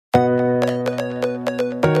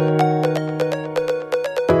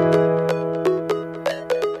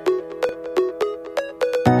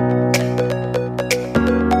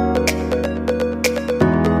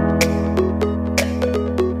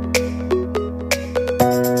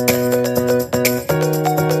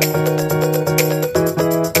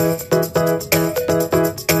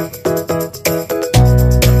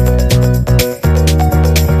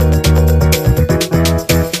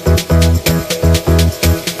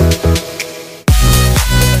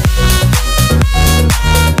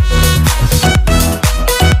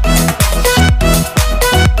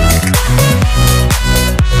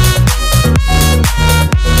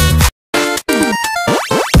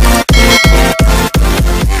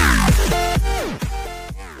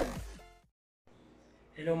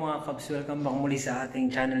mga kabs, welcome back muli sa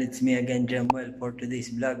ating channel. It's me again, Jemuel. For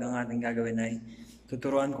today's vlog, ang ating gagawin ay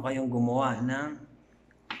tuturuan ko kayong gumawa ng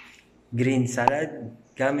green salad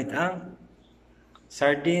gamit ang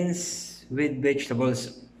sardines with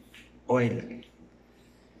vegetables oil.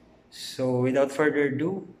 So without further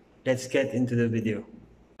ado, let's get into the video.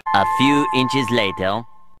 A few inches later.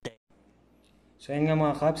 So ayun nga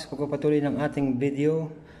mga kabs, pagpapatuloy ng ating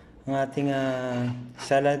video. Ang ating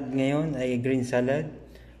salad ngayon ay green salad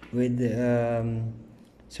with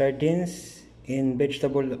sardines in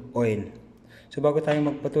vegetable oil. So bago tayo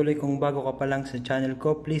magpatuloy, kung bago ka pa lang sa channel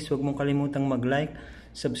ko, please huwag mong kalimutang mag-like,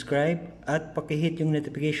 subscribe at pakihit yung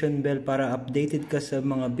notification bell para updated ka sa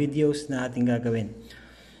mga videos na ating gagawin.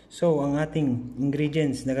 So ang ating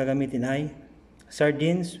ingredients na gagamitin ay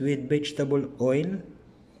sardines with vegetable oil,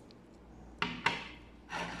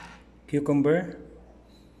 cucumber,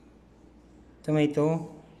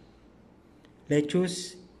 tomato,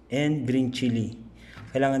 lettuce, and green chili.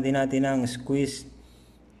 Kailangan din natin ng squeezed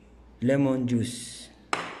lemon juice.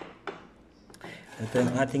 Ito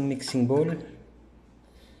ang ating mixing bowl.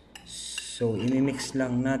 So, imimix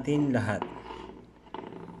lang natin lahat.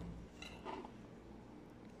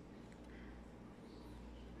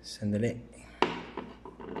 Sandali.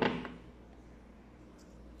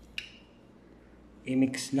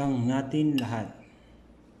 I-mix lang natin lahat.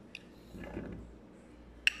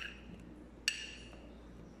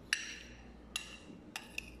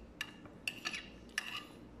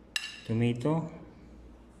 Tomato,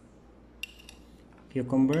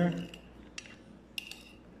 cucumber,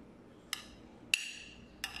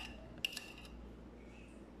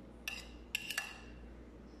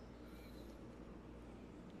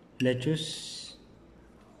 lettuce,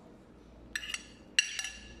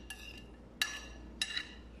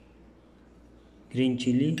 green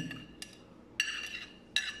chili,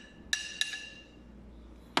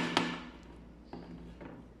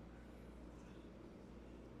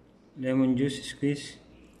 lemon juice squeeze.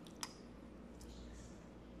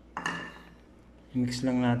 Mix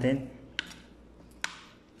lang natin.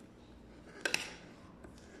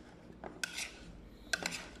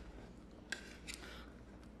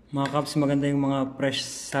 Mga kabs, maganda yung mga fresh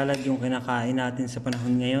salad yung kinakain natin sa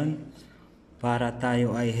panahon ngayon para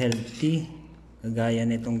tayo ay healthy, kagaya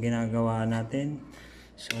nitong ginagawa natin.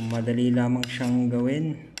 So madali lamang siyang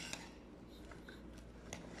gawin.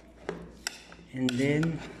 And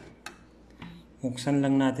then buksan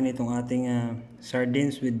lang natin itong ating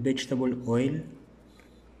sardines with vegetable oil.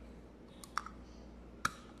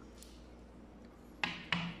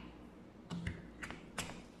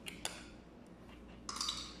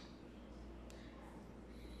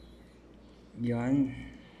 Yan.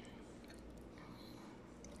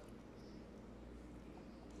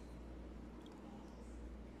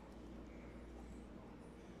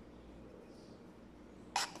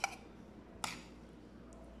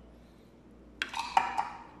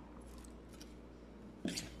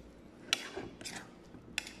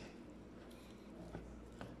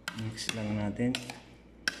 Mix lang natin.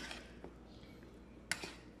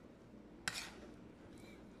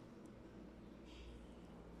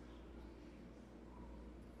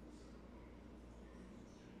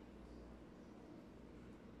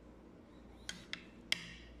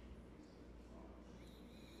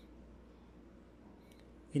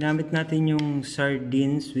 Ginamit natin yung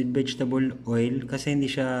sardines with vegetable oil kasi hindi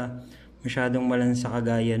siya masyadong malansa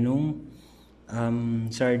kagaya nung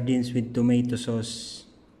sardines with tomato sauce.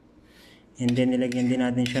 And then nilagyan din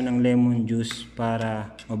natin siya ng lemon juice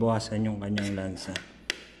para mabawasan yung kanyang lansa.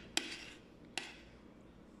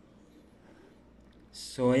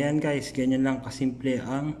 So ayan guys, ganyan lang kasimple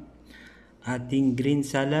ang ating green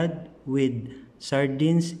salad with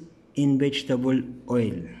sardines in vegetable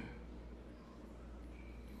oil.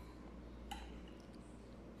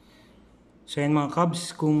 So ayan mga kabs,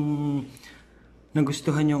 kung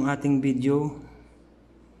nagustuhan yung ating video,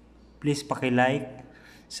 please paki-like,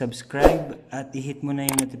 subscribe at i-hit mo na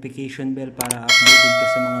yung notification bell para updated ka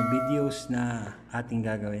sa mga videos na ating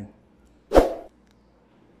gagawin.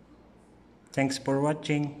 Thanks for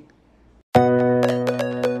watching.